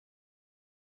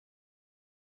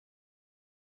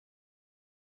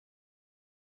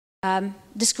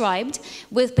described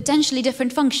with potentially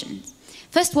different functions.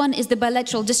 First one is the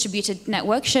bilateral distributed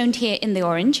network, shown here in the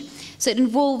orange. So it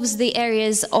involves the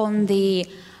areas on the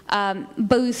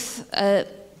both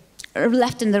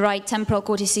left and the right temporal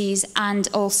cortices and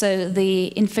also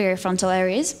the inferior frontal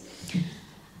areas.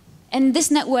 And this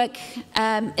network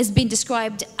has been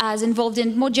described as involved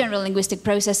in more general linguistic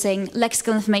processing,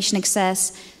 lexical information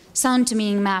access,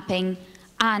 sound-to-meaning mapping,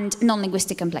 and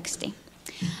non-linguistic complexity.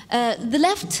 The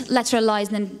left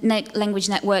lateralized language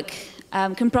network,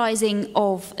 comprising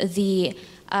of the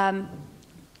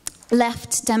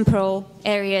left temporal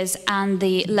areas and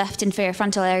the left inferior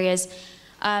frontal areas,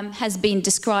 has been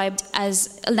described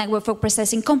as a network for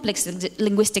processing complex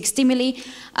linguistic stimuli,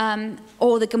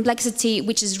 or the complexity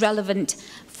which is relevant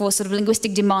for sort of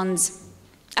linguistic demands,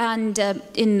 and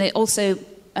also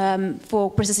for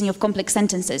processing of complex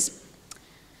sentences.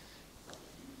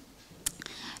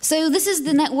 So this is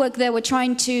the network that we're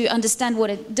trying to understand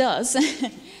what it does.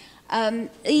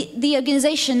 The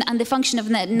organization and the function of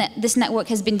this network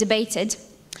has been debated.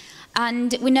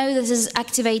 And we know this is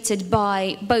activated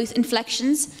by both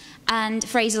inflections and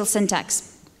phrasal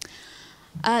syntax.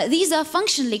 These are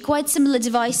functionally quite similar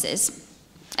devices,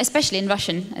 especially in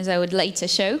Russian, as I would later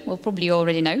show. Well, probably you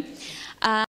already know.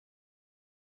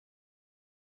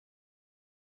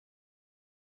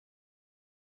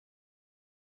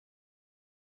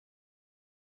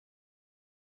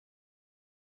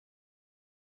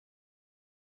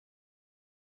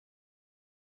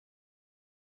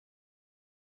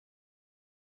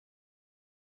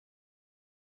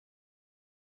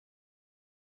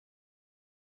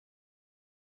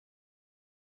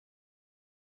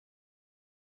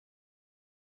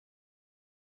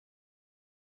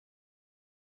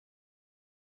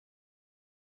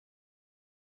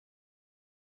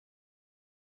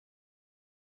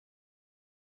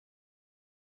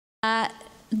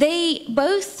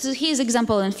 So here's an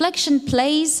example of inflection,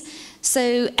 plays.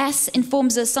 So S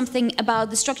informs us something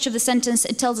about the structure of the sentence.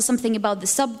 It tells us something about the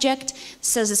subject.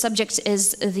 So the subject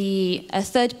is the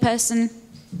third person,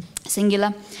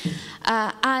 singular.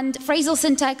 And phrasal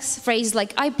syntax, phrase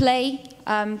like I play,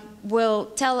 will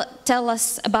tell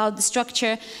us about the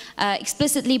structure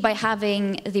explicitly by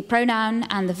having the pronoun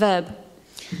and the verb.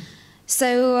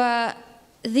 So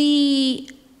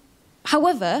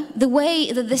however, the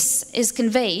way that this is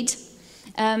conveyed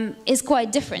is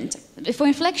quite different. For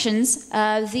inflections,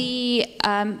 the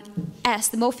S,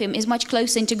 the morpheme, is much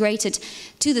closer integrated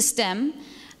to the stem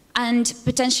and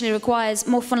potentially requires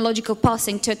more phonological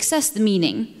passing to access the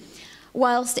meaning.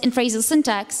 Whilst in phrasal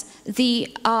syntax,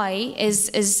 the I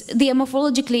they are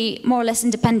morphologically more or less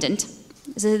independent.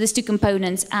 So there's two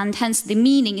components, and hence the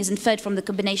meaning is inferred from the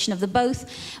combination of the both,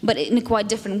 but in a quite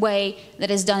different way that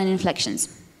is done in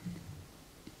inflections.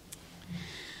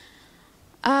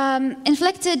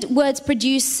 Inflected words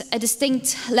produce a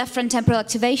distinct left front temporal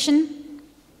activation,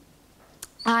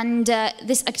 and they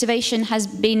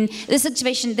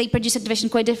produce activation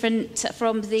quite different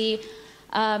from the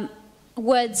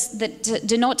words that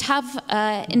do not have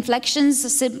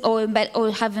inflections or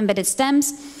have embedded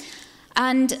stems.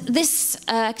 And this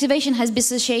activation has been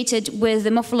associated with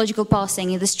the morphological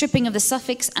passing, the stripping of the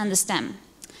suffix and the stem.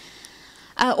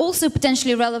 Also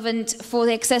potentially relevant for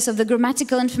the access of the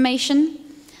grammatical information,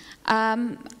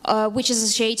 which is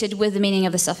associated with the meaning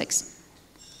of the suffix.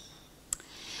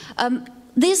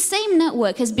 This same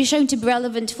network has been shown to be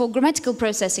relevant for grammatical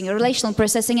processing or relational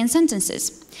processing in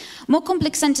sentences. More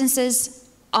complex sentences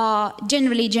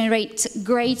generally generate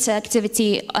greater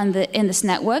activity in this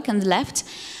network on the left.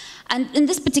 And in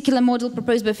this particular model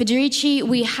proposed by Federici,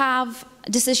 we have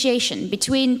dissociation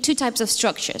between two types of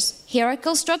structures: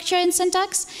 hierarchical structure in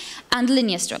syntax and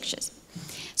linear structures.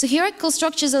 So hierarchical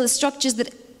structures are the structures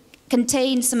that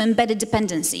contain some embedded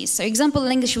dependencies. So example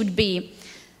in English would be,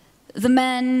 the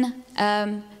man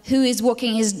who is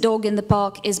walking his dog in the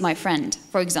park is my friend,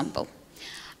 for example.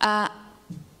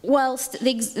 Whilst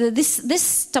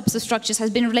this type of structures has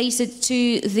been related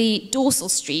to the dorsal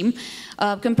stream,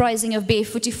 comprising of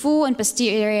BA44 and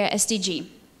posterior STG.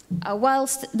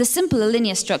 Whilst the simpler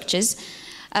linear structures,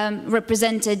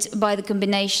 represented by the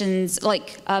combinations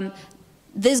like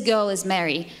this girl is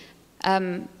Mary,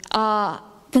 are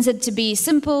considered to be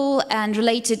simple and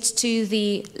related to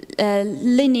the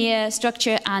linear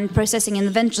structure and processing in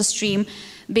the ventral stream,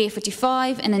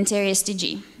 BA45 and anterior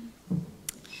STG.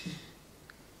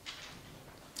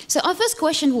 So our first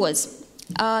question was,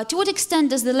 to what extent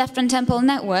does the left front temporal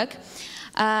network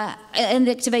and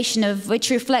the activation of which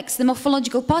reflects the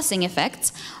morphological passing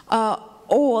effects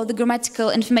or the grammatical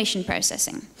information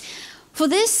processing? For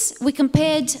this, we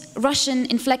compared Russian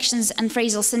inflections and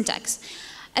phrasal syntax.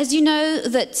 As you know,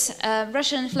 that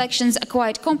Russian inflections are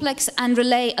quite complex and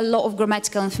relay a lot of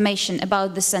grammatical information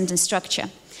about the sentence structure.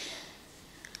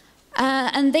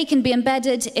 And they can be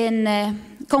embedded in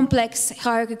complex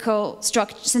hierarchical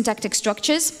syntactic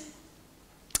structures.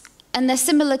 And they're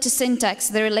similar to syntax,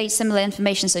 they relate similar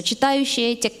information. So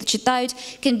читающие, те, кто читают,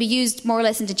 can be used more or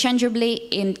less interchangeably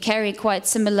and carry quite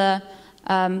similar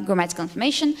grammatical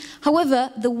information.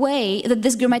 However, the way that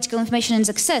this grammatical information is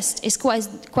accessed is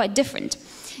quite different.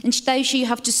 In читающие, you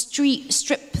have to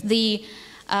strip the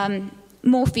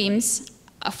morphemes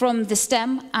from the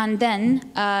stem and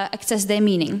then access their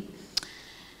meaning.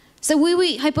 So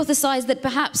we hypothesized that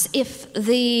perhaps if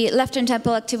the left-hand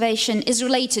temporal activation is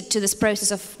related to this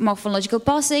process of morphological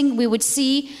parsing, we would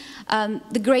see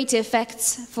the greater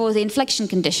effects for the inflection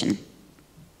condition.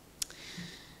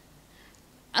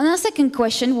 And our second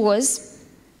question was,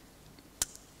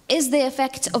 is the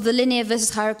effect of the linear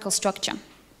versus hierarchical structure?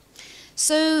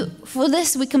 So for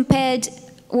this, we compared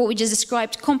what we just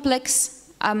described, complex,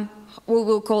 what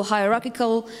we'll call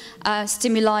hierarchical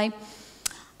stimuli,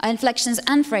 inflections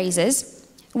and phrases,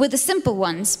 with the simple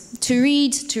ones, to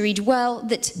read well,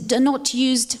 that are not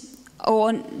used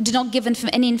or do not give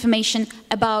any information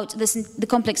about the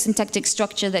complex syntactic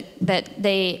structure that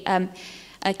they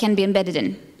can be embedded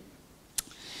in.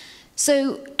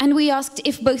 So, and we asked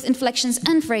if both inflections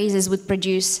and phrases would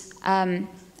produce,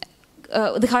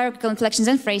 the hierarchical inflections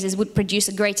and phrases would produce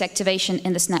a great activation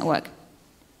in this network.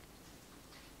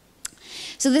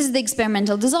 So this is the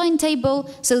experimental design table.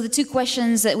 So the two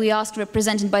questions that we asked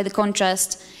represented by the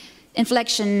contrast,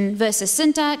 inflection versus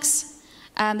syntax.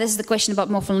 This is the question about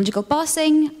morphological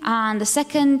parsing. And the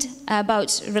second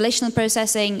about relational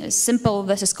processing, simple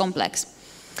versus complex.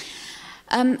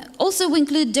 Also we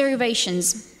include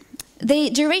derivations.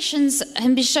 The derivations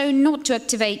have been shown not to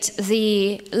activate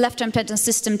the left-hand pattern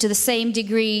system to the same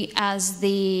degree as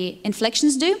the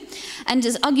inflections do, and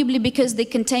is arguably because they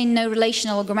contain no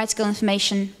relational or grammatical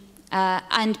information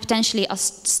and potentially are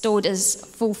stored as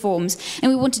full forms. And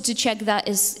we wanted to check that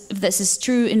if this is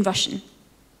true in Russian.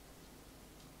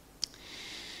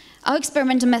 Our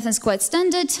experimental method is quite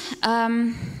standard.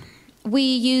 We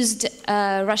used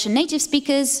Russian native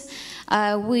speakers.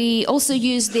 We also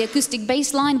used the acoustic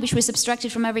baseline, which was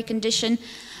subtracted from every condition.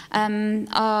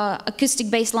 Our acoustic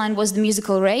baseline was the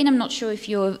musical rain. I'm not sure if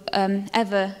you've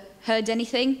ever heard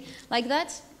anything like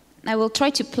that. I will try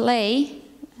to play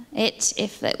it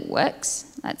if that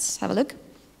works. Let's have a look.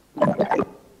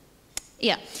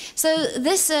 Yeah, so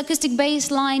this acoustic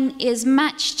baseline is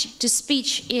matched to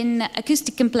speech in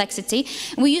acoustic complexity.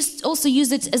 We also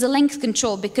used it as a length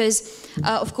control because,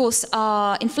 of course,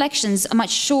 our inflections are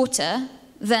much shorter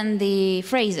than the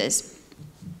phrases.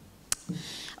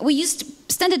 We used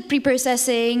standard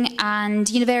preprocessing and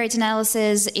univariate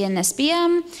analysis in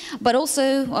SPM, but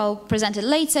also, I'll present it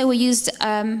later, we used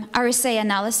RSA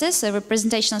analysis, so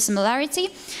representational similarity,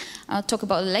 I'll talk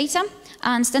about it later,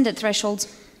 and standard thresholds.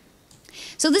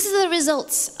 So this is the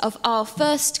results of our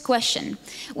first question.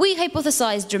 We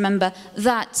hypothesized, remember,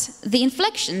 that the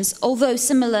inflections, although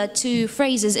similar to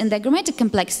phrases in their grammatic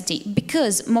complexity,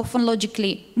 because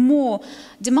morphologically more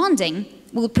demanding,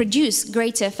 will produce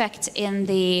greater effect in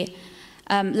the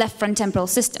left fronto-temporal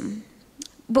system.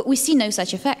 But we see no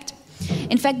such effect.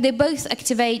 In fact, they both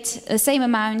activate the same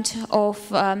amount of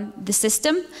the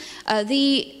system.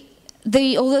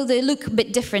 Although they look a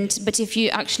bit different, but if you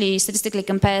actually statistically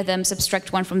compare them,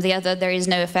 subtract one from the other, there is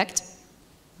no effect.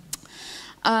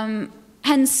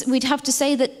 Hence, we'd have to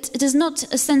say that it is not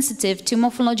as sensitive to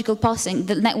morphological parsing,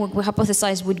 the network we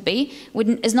hypothesized would be,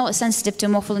 is not as sensitive to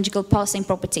morphological parsing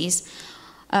properties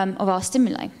of our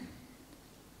stimuli.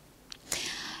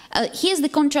 Here's the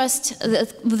contrast,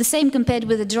 the same compared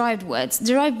with the derived words.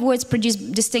 Derived words produce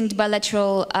distinct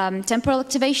bilateral temporal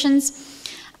activations.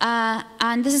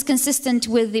 And this is consistent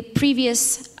with the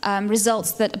previous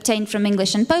results that obtained from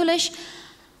English and Polish.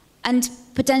 And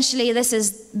potentially this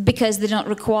is because they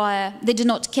do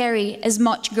not carry as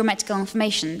much grammatical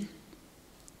information.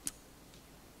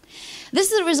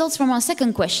 This is the results from our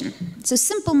second question. So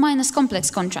simple minus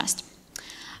complex contrast.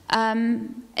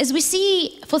 As we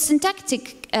see for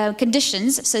syntactic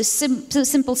conditions, so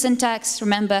simple syntax,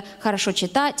 remember, хорошо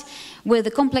читать, with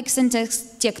the complex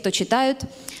syntax, те, кто читают,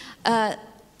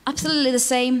 absolutely the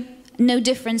same, no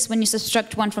difference when you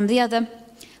subtract one from the other.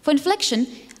 For inflection,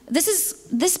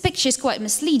 this picture is quite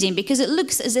misleading because it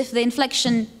looks as if the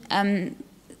inflection,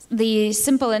 the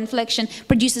simple inflection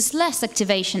produces less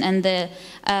activation in the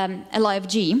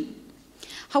LIFG.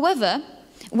 However,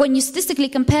 when you statistically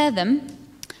compare them,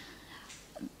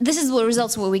 this is the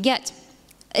results what we get.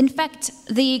 In fact,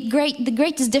 the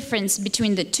greatest difference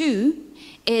between the two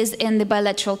is in the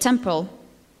bilateral temporal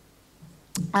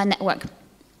network.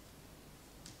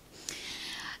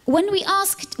 When we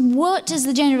asked what is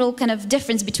the general kind of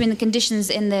difference between the conditions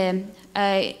in the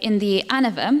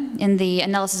ANOVA, in the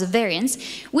analysis of variance,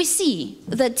 we see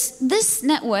that this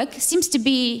network seems to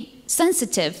be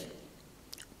sensitive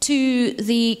to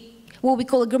what we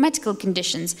call grammatical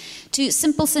conditions, to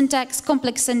simple syntax,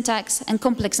 and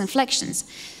complex inflections.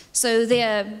 So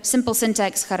there are simple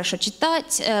syntax «хорошо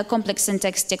читать», complex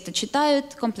syntax «те,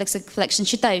 читают», complex inflection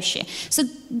 «читающие». So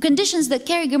conditions that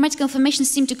carry grammatical information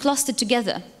seem to cluster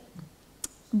together,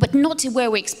 but not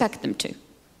where we expect them to.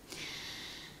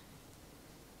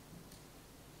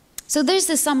 So there's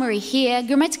the summary here.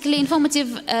 Grammatically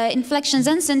informative inflections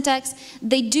and syntax,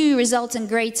 they do result in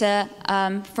greater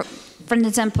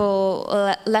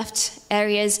frontotemporal left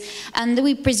areas, and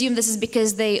we presume this is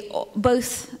because they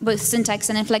both syntax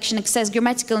and inflection access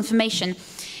grammatical information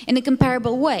in a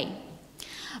comparable way.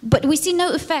 But we see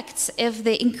no effects if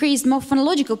the increased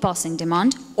morphophonological passing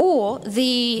demand or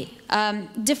the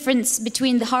difference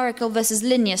between the hierarchical versus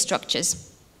linear structures.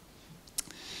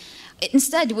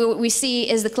 Instead, what we see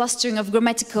is the clustering of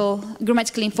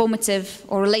grammatically informative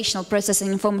or relational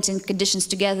processing informative conditions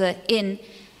together in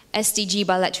STG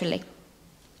bilaterally.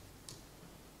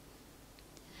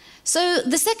 So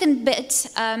the second bit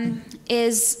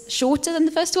is shorter than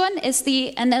the first one,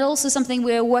 and also something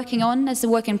we're working on as a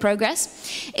work in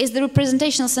progress, is the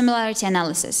representational similarity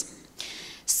analysis,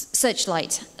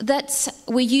 searchlight, that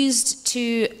we used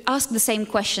to ask the same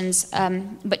questions,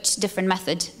 but different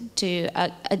method, to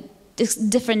a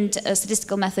different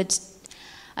statistical method,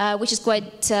 which is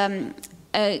quite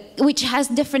which has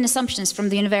different assumptions from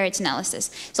the univariate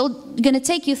analysis. So I'm going to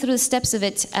take you through the steps of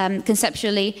it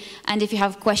conceptually, and if you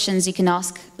have questions, you can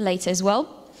ask later as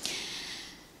well.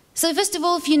 So first of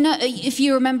all, if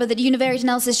you remember that univariate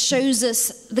analysis shows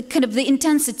us the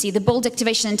intensity, the bold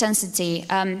activation intensity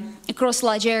across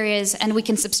large areas, and we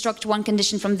can subtract one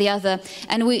condition from the other,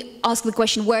 and we ask the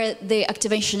question where the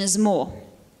activation is more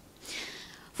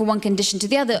for one condition to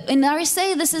the other. In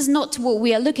RSA, this is not what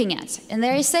we are looking at. In the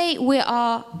RSA, we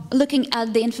are looking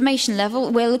at the information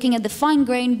level, we're looking at the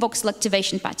fine-grained voxel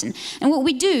activation pattern. And what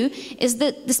we do is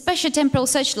that the spatiotemporal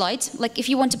searchlight, like if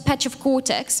you want a patch of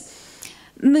cortex,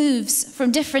 moves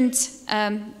from different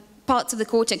parts of the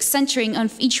cortex, centering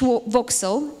on each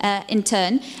voxel in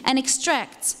turn, and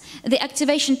extracts the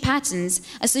activation patterns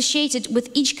associated with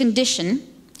each condition,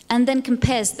 and then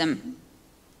compares them.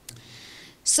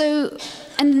 So,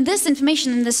 and this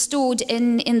information is stored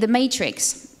in the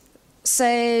matrix.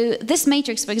 So this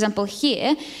matrix, for example,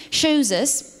 here, shows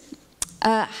us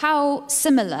how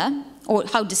similar, or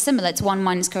how dissimilar, it's 1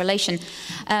 minus correlation,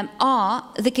 are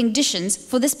the conditions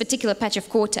for this particular patch of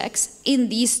cortex in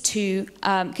these two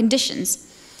conditions.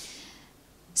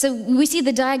 So we see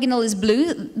the diagonal is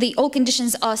blue, all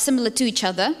conditions are similar to each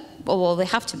other, well, they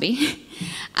have to be,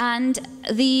 and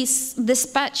this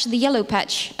patch, the yellow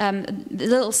patch, the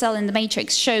little cell in the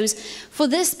matrix, shows for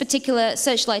this particular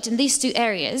searchlight in these two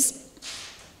areas,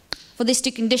 for these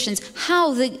two conditions,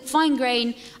 how the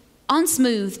fine-grained,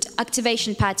 unsmoothed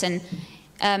activation pattern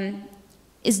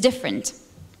is different.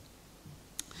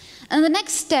 And the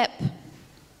next step,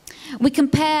 we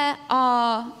compare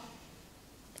our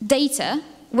data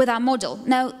with our model.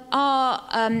 Now,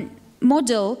 our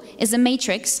model is a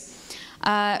matrix,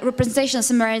 representational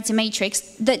similarity matrix,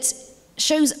 that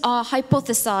shows our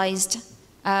hypothesized,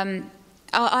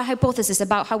 our hypothesis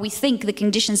about how we think the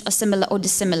conditions are similar or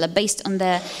dissimilar based on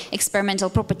their experimental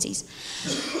properties.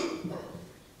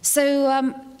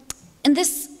 So in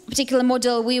this particular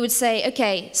model, we would say,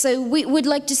 okay, so we would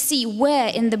like to see where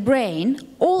in the brain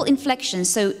all inflections,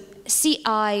 so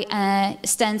CI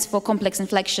stands for complex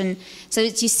inflection. So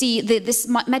you see this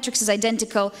matrix is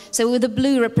identical. So the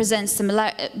blue represents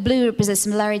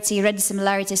similarity, red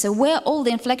similarity. So where all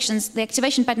the inflections, the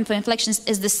activation pattern for inflections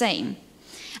is the same,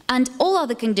 and all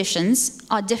other conditions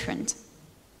are different.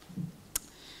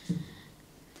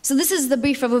 So this is the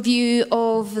brief overview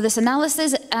of this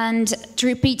analysis, and to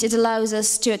repeat, it allows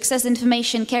us to access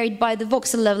information carried by the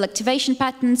voxel level activation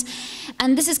patterns,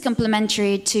 and this is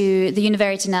complementary to the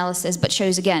univariate analysis, but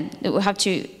shows again that we have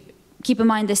to keep in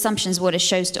mind the assumptions what it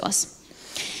shows to us.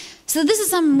 So this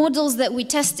is some models that we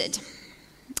tested.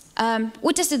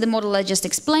 We tested the model I just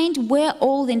explained, where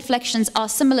all the inflections are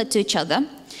similar to each other.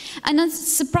 And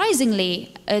unsurprisingly,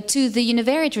 to the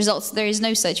univariate results, there is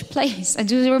no such place. I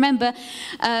do remember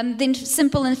the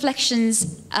simple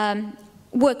inflections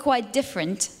were quite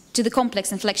different to the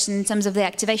complex inflection in terms of the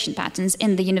activation patterns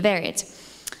in the univariate.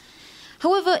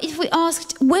 However, if we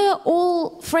asked where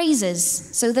all phrases,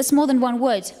 so that's more than one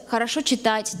word, хорошо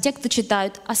читать, те, кто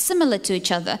читают, are similar to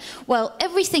each other, while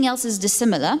everything else is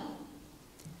dissimilar,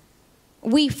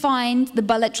 we find the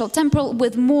bilateral temporal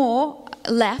with more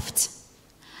left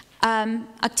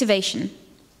activation.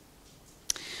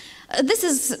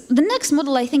 The next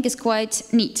model I think is quite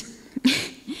neat.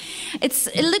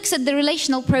 It looks at the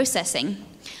relational processing.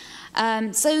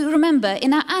 So remember,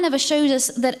 Anna showed us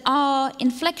that our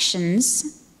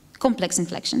inflections, complex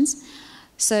inflections,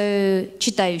 so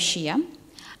читающие,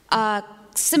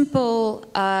 simple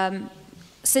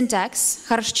syntax,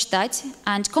 хорошо читать,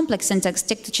 and complex syntax,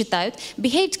 те, кто читают,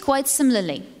 behaved quite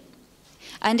similarly.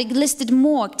 And it listed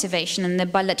more activation in the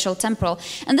bilateral temporal.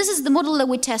 And this is the model that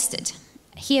we tested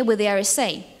here with the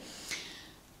RSA.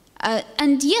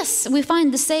 And yes, we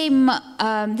find the same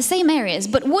areas,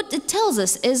 but what it tells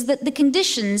us is that the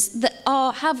conditions that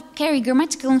carry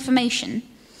grammatical information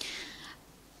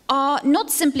are not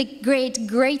simply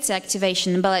greater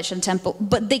activation in bilateral temporal,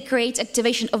 but they create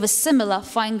activation of a similar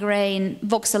fine-grained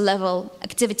voxel level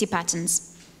activity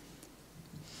patterns.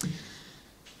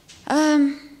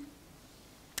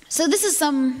 So this is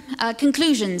some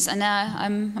conclusions, and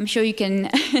I'm sure you can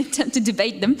attempt to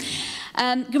debate them.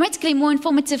 Grammatically more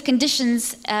informative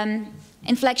conditions,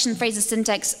 inflection, phrases,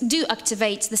 syntax do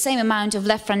activate the same amount of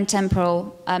left front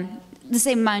temporal, the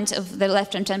same amount of the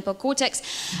left front temporal cortex,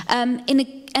 in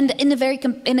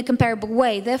a comparable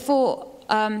way. Therefore,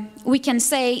 we can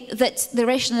say that the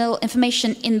relational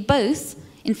information in both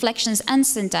inflections and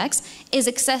syntax is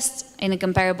accessed in a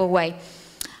comparable way.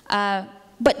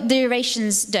 But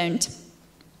derivations don't.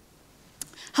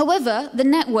 However, the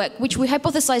network, which we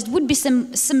hypothesized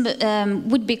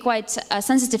would be quite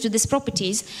sensitive to these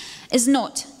properties, is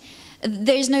not.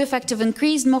 There is no effect of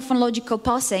increased morphophonological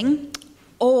passing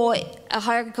or a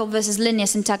hierarchical versus linear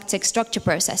syntactic structure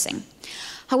processing.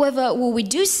 However, what we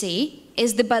do see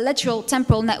is the bilateral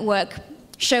temporal network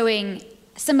showing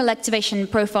similar activation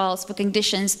profiles for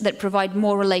conditions that provide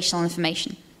more relational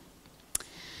information.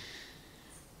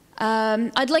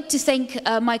 I'd like to thank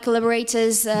my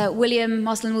collaborators, William,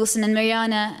 Marslen-Wilson, and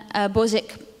Mirjana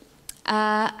Bozic,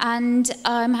 and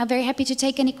I'm very happy to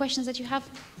take any questions that you have.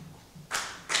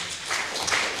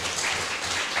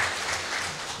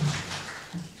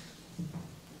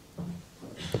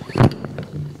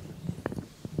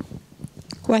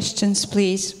 Questions,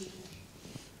 please.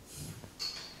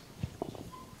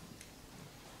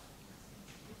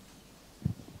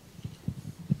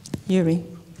 Yuri.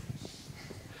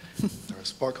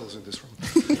 Sparkles in this room.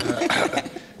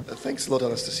 Thanks a lot,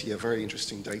 Anastasia. Very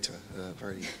interesting data.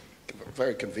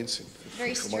 Very convincing.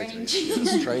 Very strange.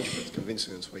 Strange, but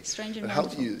convincing in its way. Strange and how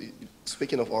do you,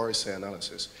 speaking of RSA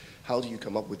analysis, how do you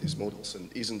come up with these models?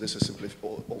 And isn't this a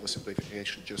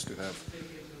oversimplification just to have?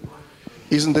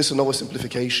 Isn't this an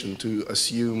oversimplification to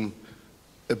assume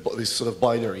this sort of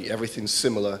binary, everything's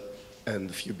similar and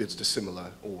a few bits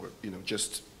dissimilar, or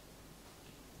just?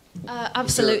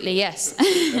 Absolutely, yes.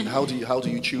 And how do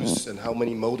you choose, and how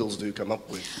many models do you come up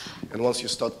with? And once you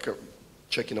start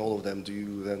checking all of them, do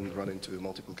you then run into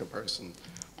multiple comparison?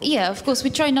 Yeah, of course, we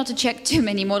try not to check too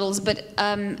many models, but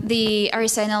the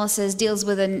RSA analysis deals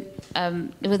with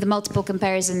the multiple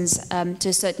comparisons to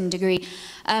a certain degree.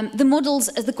 The models,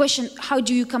 the question, how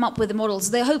do you come up with the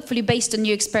models? They're hopefully based on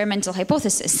your experimental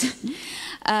hypothesis.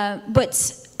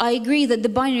 But I agree that the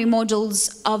binary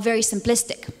models are very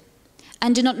simplistic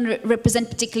and do not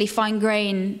represent particularly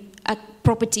fine-grained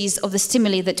properties of the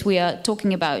stimuli that we are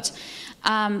talking about.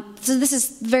 So this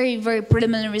is very, very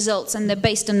preliminary results, and they're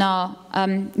based on our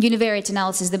univariate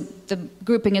analysis, the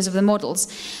groupings of the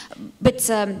models. But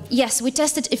yes, we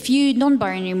tested a few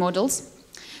non-binary models.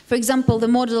 For example, the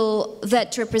model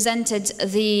that represented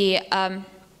the, I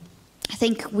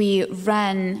think we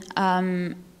ran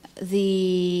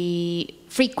the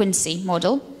frequency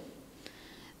model,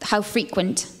 how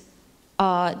frequent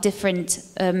are different,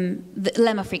 the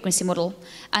lemma frequency model,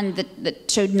 and that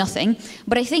showed nothing.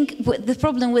 But I think the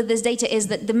problem with this data is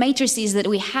that the matrices that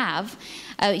we have,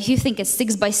 you think it's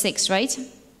 6 by 6, right?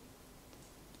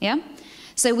 Yeah?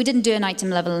 So we didn't do an item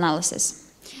level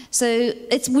analysis. So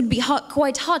it would be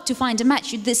quite hard to find a match.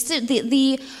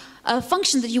 The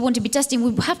function that you want to be testing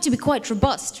would have to be quite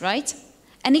robust, right?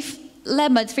 And if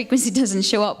lemma frequency doesn't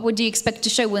show up, what do you expect to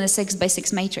show in a 6 by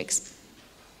 6 matrix?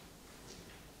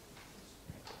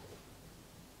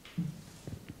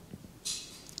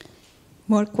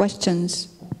 More questions?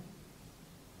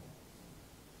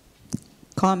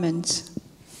 Comments?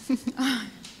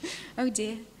 Oh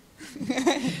dear.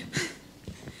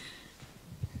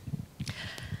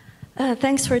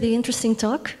 Thanks for the interesting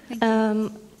talk.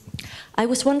 I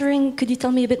was wondering, could you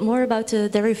tell me a bit more about the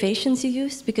derivations you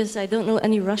used? Because I don't know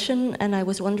any Russian, and I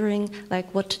was wondering, like,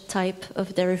 what type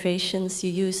of derivations you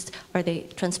used. Are they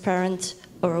transparent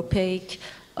or opaque?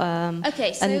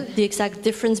 Okay, so... And the exact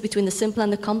difference between the simple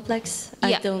and the complex,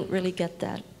 yeah. I don't really get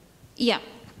that. Yeah.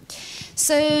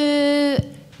 So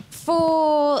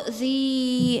for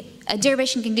the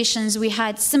derivation conditions, we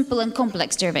had simple and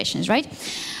complex derivations, right?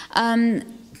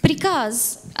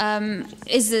 Prikaz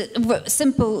is a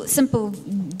simple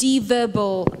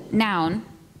deverbal noun.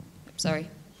 Sorry.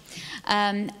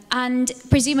 And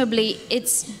presumably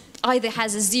it's either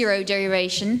has a zero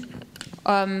derivation,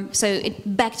 so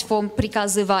it backed form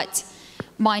prikazovat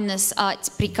minus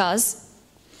at prikaz,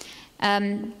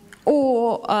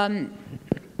 or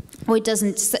it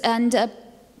doesn't. And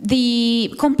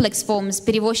the complex forms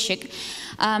перевозчик,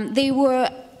 they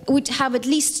would have at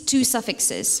least two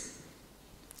suffixes.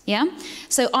 Yeah,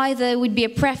 so either would be a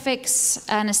prefix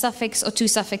and a suffix, or two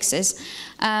suffixes.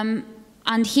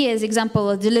 And here's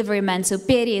example of delivery man. So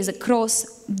peri is a cross,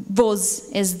 voz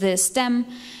is the stem,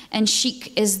 and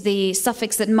shik is the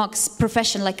suffix that marks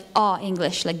profession, like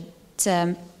English, like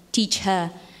teach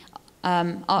her,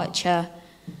 archer.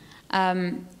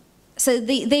 So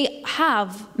they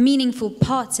have meaningful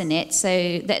parts in it,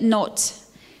 so they're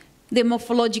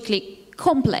morphologically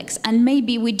complex, and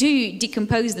maybe we do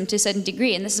decompose them to a certain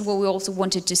degree, and this is what we also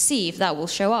wanted to see, if that will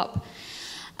show up.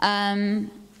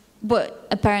 But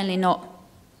apparently not.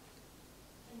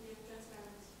 And they're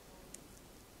transparent?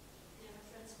 They are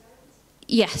transparent?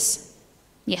 Yes.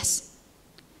 Yes.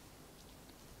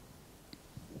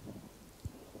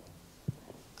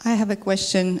 I have a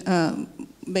question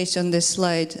based on this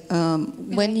slide.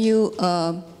 When you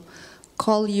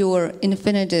call your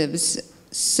infinitives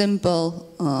simple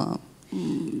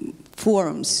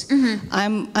forms,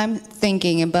 I'm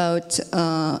thinking about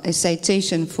a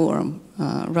citation form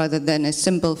rather than a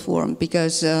simple form,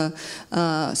 because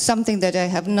something that I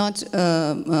have not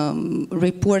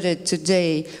reported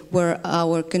today were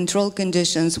our control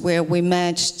conditions, where we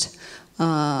matched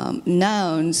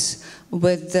nouns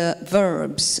with the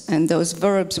verbs, and those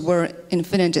verbs were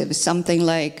infinitives, something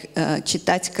like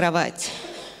читать кровать.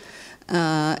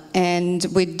 And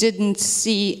we didn't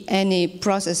see any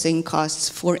processing costs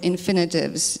for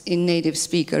infinitives in native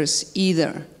speakers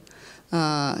either.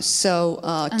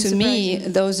 To me,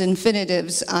 those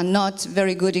infinitives are not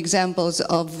very good examples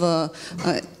of a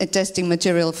testing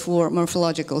material for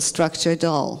morphological structure at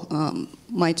all.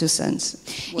 My 2 cents.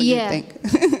 What do you think?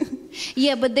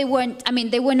 Yeah, but they weren't,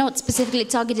 they were not specifically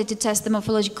targeted to test the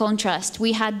morphological contrast.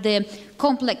 We had the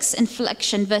complex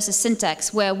inflection versus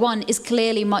syntax, where one is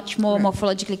clearly much more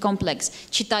morphologically complex.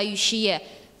 Читающие,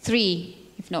 3,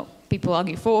 if not, people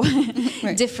argue 4,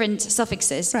 different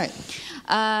suffixes. Right.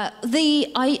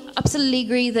 I absolutely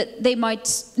agree that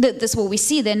that's what we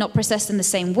see, they're not processed in the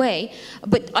same way,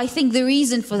 but I think the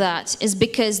reason for that is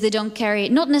because they don't carry,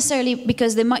 not necessarily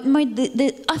because they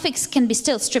the affix can be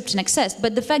still stripped and accessed,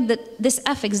 but the fact that this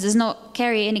affix does not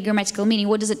carry any grammatical meaning,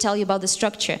 what does it tell you about the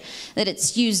structure that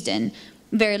it's used in?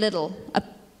 Very little,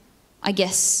 I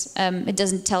guess. It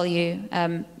doesn't tell you,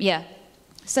 yeah.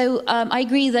 So I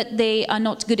agree that they are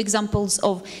not good examples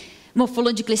of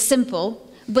morphologically simple,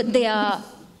 but they are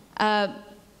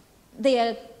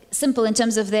simple in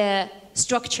terms of their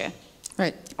structure.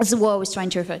 Right. That's what I was trying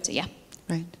to refer to, yeah.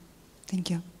 Right. Thank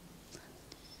you.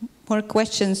 More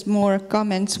questions, more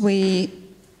comments. We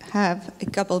have a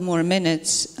couple more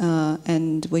minutes,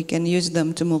 and we can use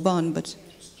them to move on, but...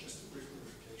 Just a brief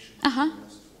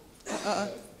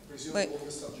clarification. Presumably all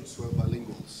the subjects were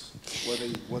bilinguals.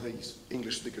 Were they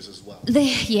English speakers as well?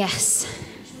 Yes.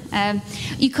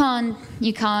 You can't,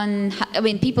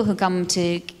 people who come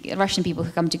to, Russian people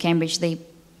who come to Cambridge, they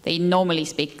normally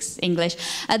speak English.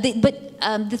 But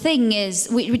the thing is,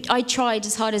 I tried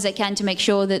as hard as I can to make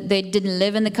sure that they didn't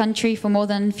live in the country for more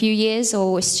than a few years,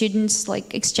 or were students,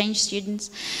 like exchange students.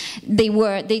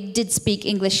 They did speak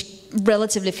English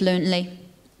relatively fluently.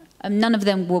 None of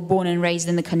them were born and raised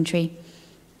in the country.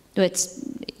 But,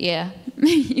 yeah,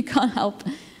 you can't help.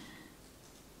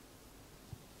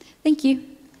 Thank you.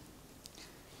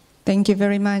 Thank you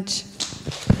very much.